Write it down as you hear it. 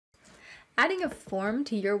Adding a form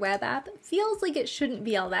to your web app feels like it shouldn't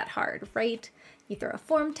be all that hard, right? You throw a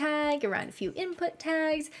form tag around a few input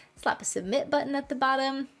tags, slap a submit button at the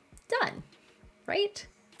bottom, done, right?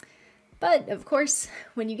 But of course,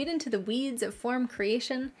 when you get into the weeds of form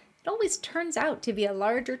creation, it always turns out to be a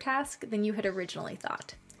larger task than you had originally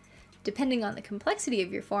thought. Depending on the complexity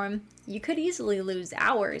of your form, you could easily lose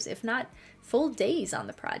hours, if not full days on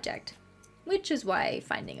the project. Which is why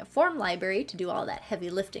finding a form library to do all that heavy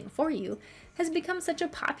lifting for you has become such a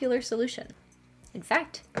popular solution. In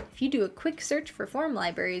fact, if you do a quick search for form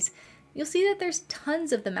libraries, you'll see that there's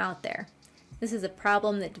tons of them out there. This is a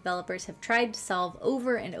problem that developers have tried to solve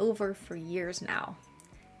over and over for years now.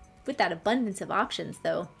 With that abundance of options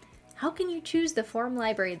though, how can you choose the form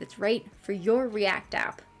library that's right for your React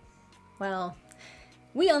app? Well,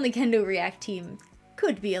 we on the KendoReact team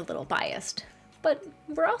could be a little biased, but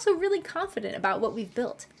we're also really confident about what we've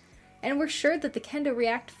built. And we're sure that the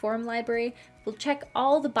KendoReact Form library will check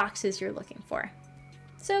all the boxes you're looking for.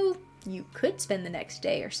 So you could spend the next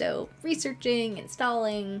day or so researching,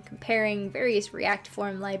 installing, comparing various React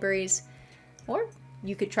Form libraries, or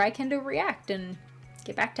you could try KendoReact and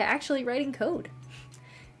get back to actually writing code.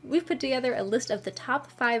 We've put together a list of the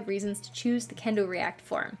top 5 reasons to choose the KendoReact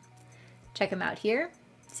Form. Check them out here.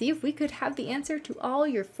 See if we could have the answer to all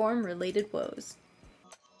your form-related woes.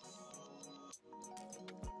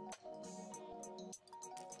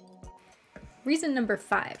 Reason number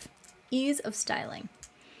 5, ease of styling.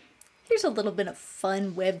 Here's a little bit of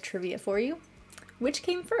fun web trivia for you. Which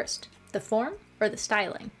came first, the form or the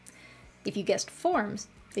styling? If you guessed forms,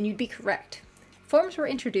 then you'd be correct. Forms were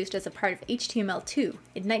introduced as a part of HTML2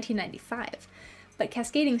 in 1995, but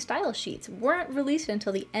cascading style sheets weren't released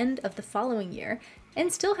until the end of the following year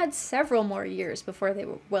and still had several more years before they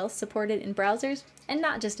were well supported in browsers and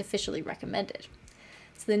not just officially recommended.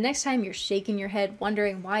 So the next time you're shaking your head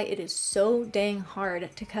wondering why it is so dang hard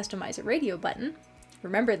to customize a radio button,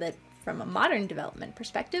 remember that from a modern development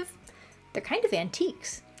perspective, they're kind of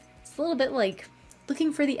antiques. It's a little bit like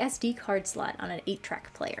looking for the SD card slot on an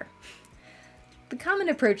 8-track player. The common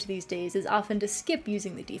approach these days is often to skip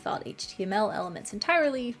using the default HTML elements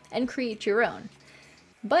entirely and create your own.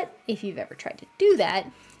 But if you've ever tried to do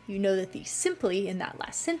that, you know that the simply in that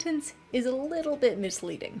last sentence is a little bit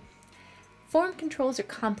misleading. Form controls are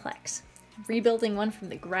complex. Rebuilding one from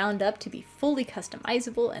the ground up to be fully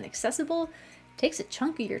customizable and accessible takes a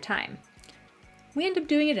chunk of your time. We end up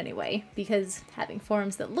doing it anyway, because having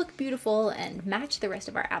forms that look beautiful and match the rest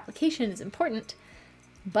of our application is important.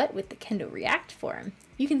 But with the KendoReact form,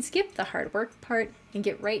 you can skip the hard work part and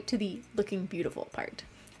get right to the looking beautiful part.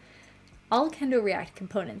 All KendoReact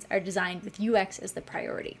components are designed with UX as the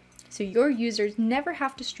priority, so your users never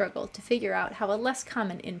have to struggle to figure out how a less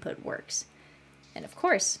common input works. And of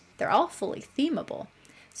course, they're all fully themable,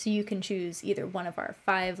 so you can choose either one of our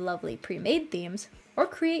 5 lovely pre-made themes or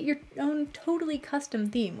create your own totally custom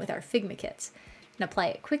theme with our Figma kits and apply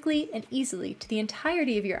it quickly and easily to the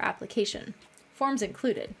entirety of your application, forms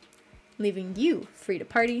included, leaving you free to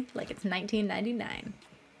party like it's 1999.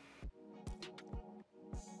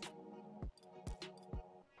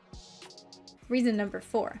 Reason number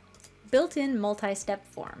 4, built-in multi-step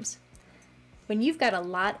forms. When you've got a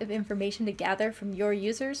lot of information to gather from your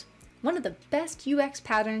users, one of the best UX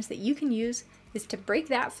patterns that you can use is to break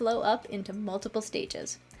that flow up into multiple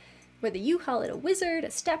stages. Whether you call it a wizard, a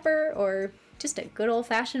stepper, or just a good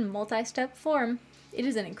old-fashioned multi-step form, it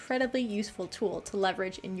is an incredibly useful tool to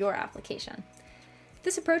leverage in your application.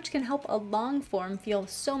 This approach can help a long form feel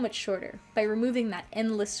so much shorter by removing that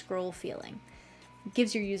endless scroll feeling. It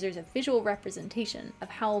gives your users a visual representation of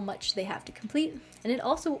how much they have to complete, and it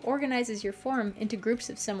also organizes your form into groups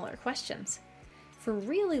of similar questions. For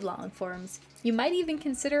really long forms, you might even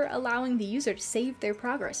consider allowing the user to save their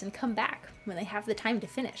progress and come back when they have the time to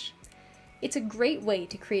finish. It's a great way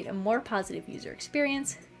to create a more positive user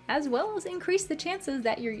experience, as well as increase the chances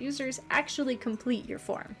that your users actually complete your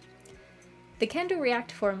form. The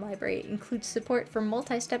KendoReact Form library includes support for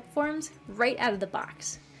multi-step forms right out of the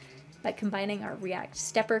box. By combining our React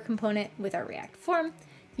Stepper component with our React Form,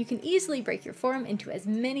 you can easily break your form into as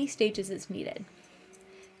many stages as needed.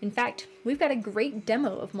 In fact, we've got a great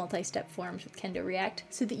demo of multi-step forms with KendoReact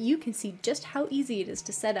so that you can see just how easy it is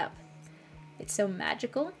to set up. It's so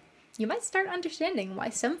magical, you might start understanding why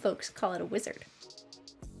some folks call it a wizard.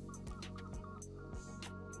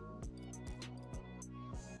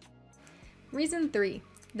 Reason 3,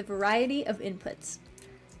 the variety of inputs.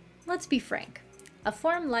 Let's be frank. A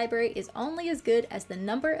form library is only as good as the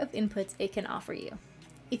number of inputs it can offer you.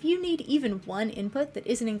 If you need even one input that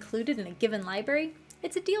isn't included in a given library,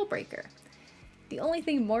 it's a deal breaker. The only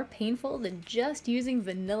thing more painful than just using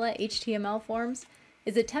vanilla HTML forms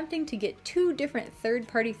is attempting to get two different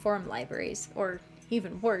third-party form libraries, or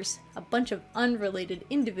even worse, a bunch of unrelated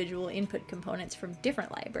individual input components from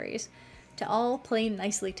different libraries, to all play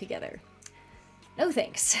nicely together. No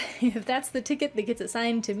thanks. If that's the ticket that gets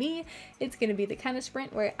assigned to me, it's going to be the kind of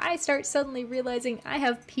sprint where I start suddenly realizing I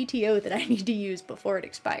have PTO that I need to use before it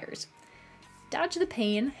expires. Dodge the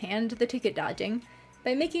pain and the ticket dodging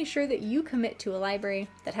by making sure that you commit to a library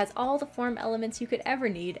that has all the form elements you could ever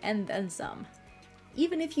need and then some.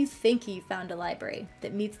 Even if you think you found a library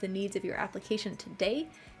that meets the needs of your application today,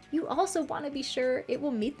 you also want to be sure it will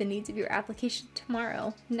meet the needs of your application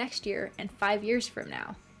tomorrow, next year, and 5 years from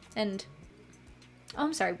now. And, oh,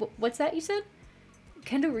 I'm sorry, what's that you said?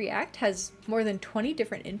 KendoReact has more than 20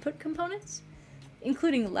 different input components,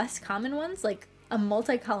 including less common ones like a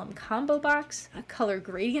multi-column combo box, a color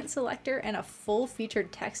gradient selector, and a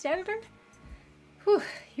full-featured text editor? Whew,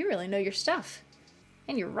 you really know your stuff.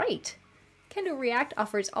 And you're right. KendoReact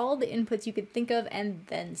offers all the inputs you could think of and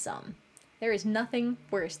then some. There is nothing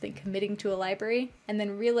worse than committing to a library and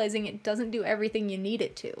then realizing it doesn't do everything you need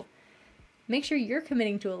it to. Make sure you're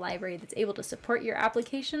committing to a library that's able to support your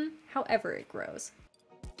application however it grows.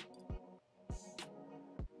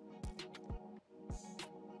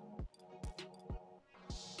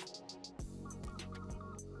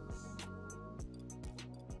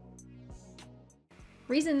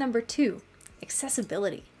 Reason number 2,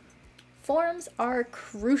 accessibility. Forms are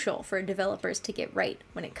crucial for developers to get right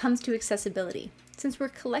when it comes to accessibility, since we're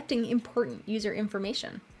collecting important user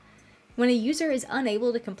information. When a user is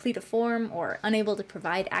unable to complete a form or unable to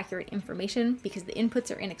provide accurate information because the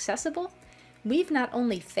inputs are inaccessible, we've not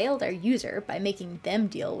only failed our user by making them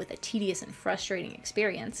deal with a tedious and frustrating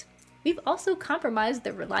experience, we've also compromised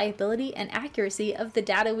the reliability and accuracy of the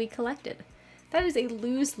data we collected. That is a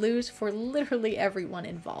lose-lose for literally everyone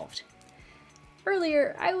involved.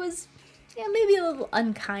 Earlier, I was maybe a little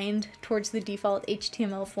unkind towards the default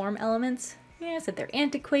HTML form elements. I said they're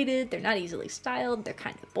antiquated, they're not easily styled, they're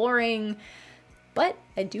kind of boring. But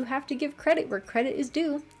I do have to give credit where credit is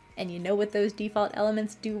due. And you know what those default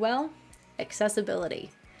elements do well?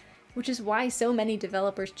 Accessibility. Which is why so many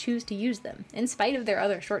developers choose to use them, in spite of their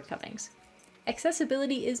other shortcomings.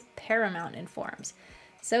 Accessibility is paramount in forms.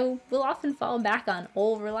 So we'll often fall back on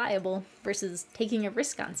old reliable versus taking a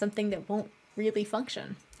risk on something that won't really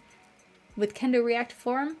function. With KendoReact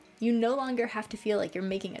Form, you no longer have to feel like you're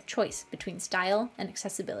making a choice between style and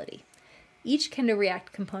accessibility. Each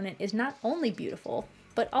KendoReact component is not only beautiful,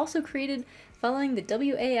 but also created following the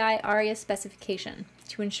WAI ARIA specification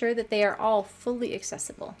to ensure that they are all fully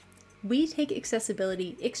accessible. We take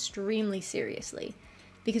accessibility extremely seriously,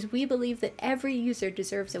 because we believe that every user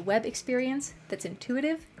deserves a web experience that's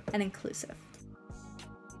intuitive and inclusive.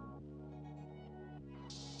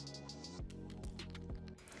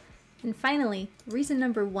 And finally, reason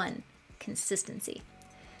number 1, consistency.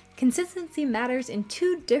 Consistency matters in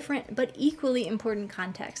two different but equally important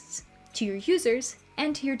contexts, to your users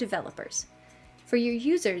and to your developers. For your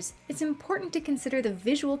users, it's important to consider the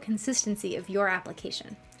visual consistency of your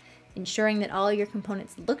application. Ensuring that all your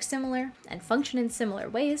components look similar and function in similar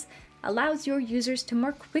ways allows your users to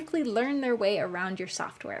more quickly learn their way around your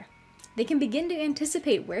software. They can begin to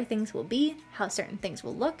anticipate where things will be, how certain things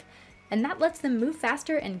will look, and that lets them move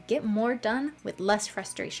faster and get more done with less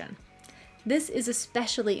frustration. This is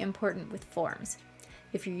especially important with forms.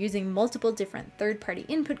 If you're using multiple different third-party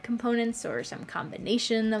input components or some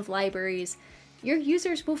combination of libraries, your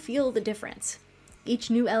users will feel the difference.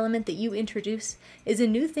 Each new element that you introduce is a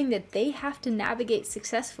new thing that they have to navigate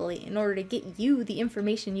successfully in order to get you the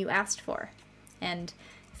information you asked for. And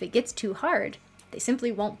if it gets too hard, they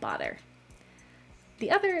simply won't bother.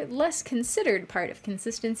 The other, less considered part of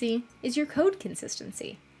consistency is your code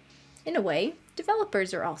consistency. In a way,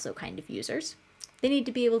 developers are also kind of users. They need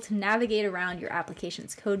to be able to navigate around your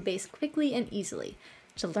application's code base quickly and easily,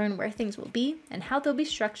 to learn where things will be and how they'll be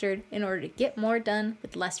structured in order to get more done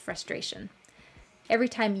with less frustration. Every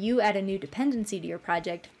time you add a new dependency to your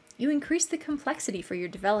project, you increase the complexity for your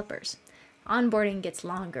developers. Onboarding gets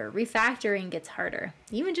longer, refactoring gets harder,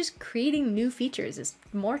 even just creating new features is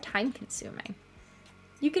more time-consuming.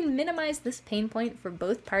 You can minimize this pain point for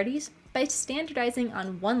both parties by standardizing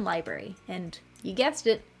on one library, and you guessed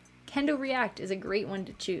it, KendoReact is a great one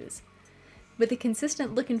to choose. With a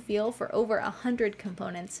consistent look and feel for over 100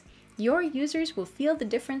 components, your users will feel the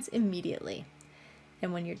difference immediately.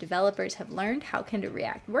 And when your developers have learned how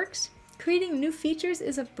KendoReact works, creating new features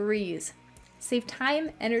is a breeze. Save time,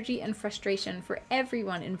 energy, and frustration for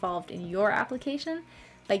everyone involved in your application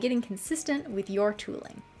by getting consistent with your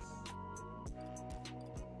tooling.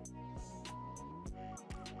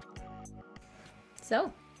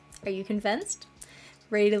 So, are you convinced?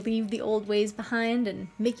 Ready to leave the old ways behind and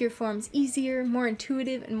make your forms easier, more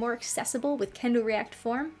intuitive, and more accessible with KendoReact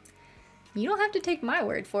Form? You don't have to take my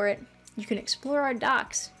word for it. You can explore our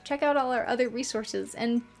docs, check out all our other resources,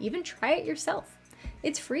 and even try it yourself.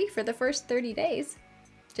 It's free for the first 30 days.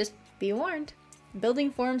 Just be warned, building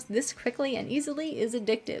forms this quickly and easily is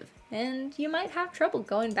addictive, and you might have trouble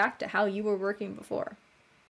going back to how you were working before.